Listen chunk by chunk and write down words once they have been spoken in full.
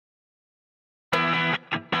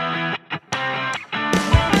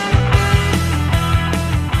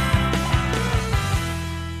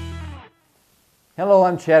Hello,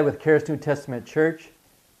 I'm Chad with Charis New Testament Church,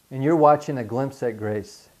 and you're watching A Glimpse at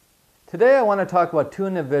Grace. Today I want to talk about two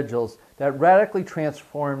individuals that radically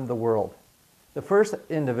transformed the world. The first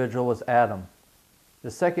individual was Adam.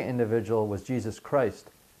 The second individual was Jesus Christ,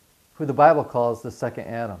 who the Bible calls the second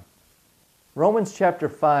Adam. Romans chapter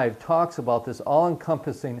 5 talks about this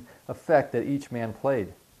all-encompassing effect that each man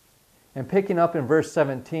played. And picking up in verse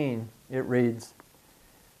 17, it reads,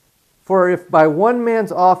 "For if by one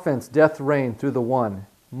man's offense death reigned through the one,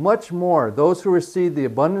 much more those who receive the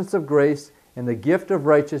abundance of grace and the gift of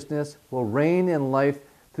righteousness will reign in life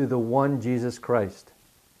through the one Jesus Christ.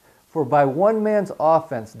 For by one man's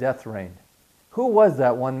offense death reigned." Who was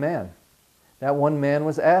that one man? That one man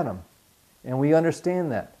was Adam. And we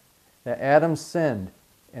understand that Adam sinned,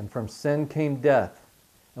 and from sin came death,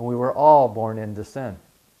 and we were all born into sin.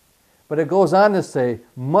 But it goes on to say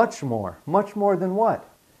much more than what?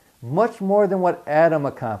 Much more than what Adam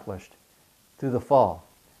accomplished through the fall.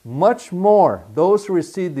 Much more, those who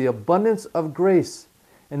receive the abundance of grace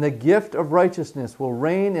and the gift of righteousness will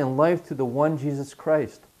reign in life through the one Jesus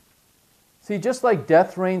Christ. See, just like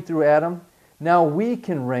death reigned through Adam, now we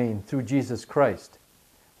can reign through Jesus Christ.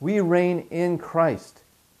 We reign in Christ.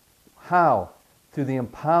 How? Through the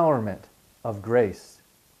empowerment of grace.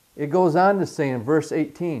 It goes on to say in verse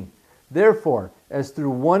 18, "Therefore, as through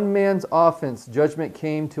one man's offense judgment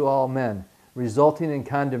came to all men, resulting in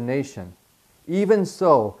condemnation, even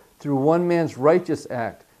so, through one man's righteous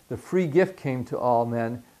act, the free gift came to all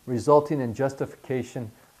men, resulting in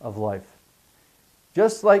justification of life."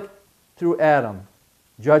 Just like through Adam,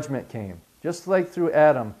 judgment came. Just like through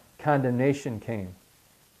Adam, condemnation came.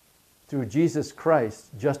 Through Jesus Christ,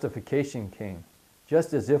 justification came.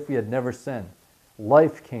 Just as if we had never sinned.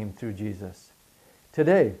 Life came through Jesus.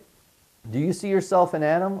 Today, do you see yourself in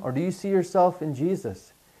Adam, or do you see yourself in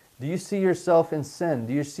Jesus? Do you see yourself in sin?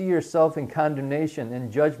 Do you see yourself in condemnation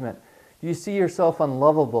and judgment? Do you see yourself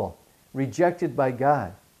unlovable, rejected by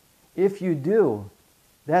God? If you do,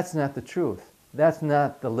 that's not the truth. That's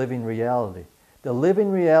not the living reality. The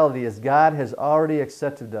living reality is God has already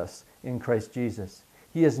accepted us in Christ Jesus.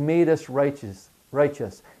 He has made us righteous.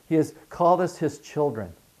 He has called us His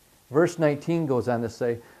children. Verse 19 goes on to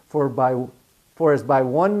say, For as by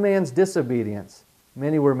one man's disobedience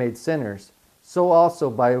many were made sinners, so also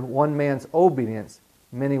by one man's obedience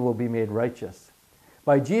many will be made righteous."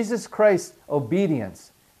 By Jesus Christ's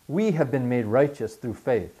obedience, we have been made righteous through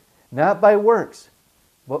faith. Not by works,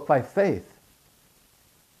 but by faith.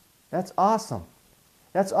 That's awesome.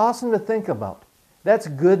 That's awesome to think about. That's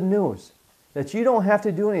good news. That you don't have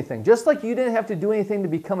to do anything. Just like you didn't have to do anything to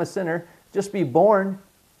become a sinner, just be born.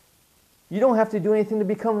 You don't have to do anything to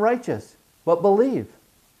become righteous, but believe.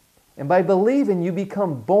 And by believing, you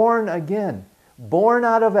become born again. Born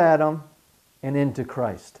out of Adam and into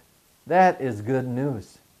Christ. That is good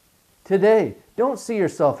news. Today, don't see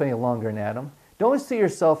yourself any longer in Adam. Don't see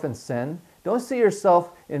yourself in sin. Don't see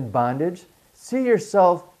yourself in bondage. See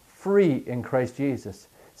yourself free in Christ Jesus.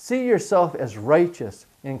 See yourself as righteous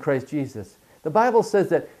in Christ Jesus. The Bible says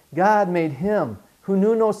that God made Him who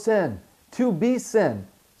knew no sin to be sin,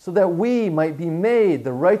 so that we might be made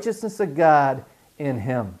the righteousness of God in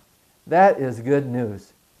Him. That is good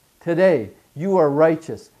news. Today, you are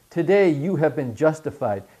righteous. Today, you have been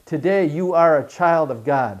justified. Today, you are a child of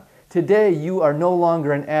God. Today, you are no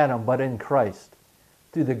longer in Adam, but in Christ,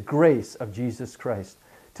 through the grace of Jesus Christ.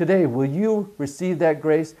 Today, will you receive that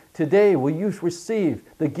grace? Today, will you receive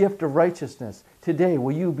the gift of righteousness? Today,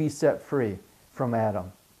 will you be set free from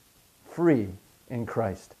Adam? Free in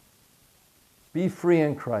Christ. Be free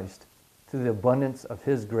in Christ through the abundance of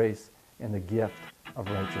His grace and the gift of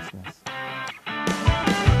righteousness.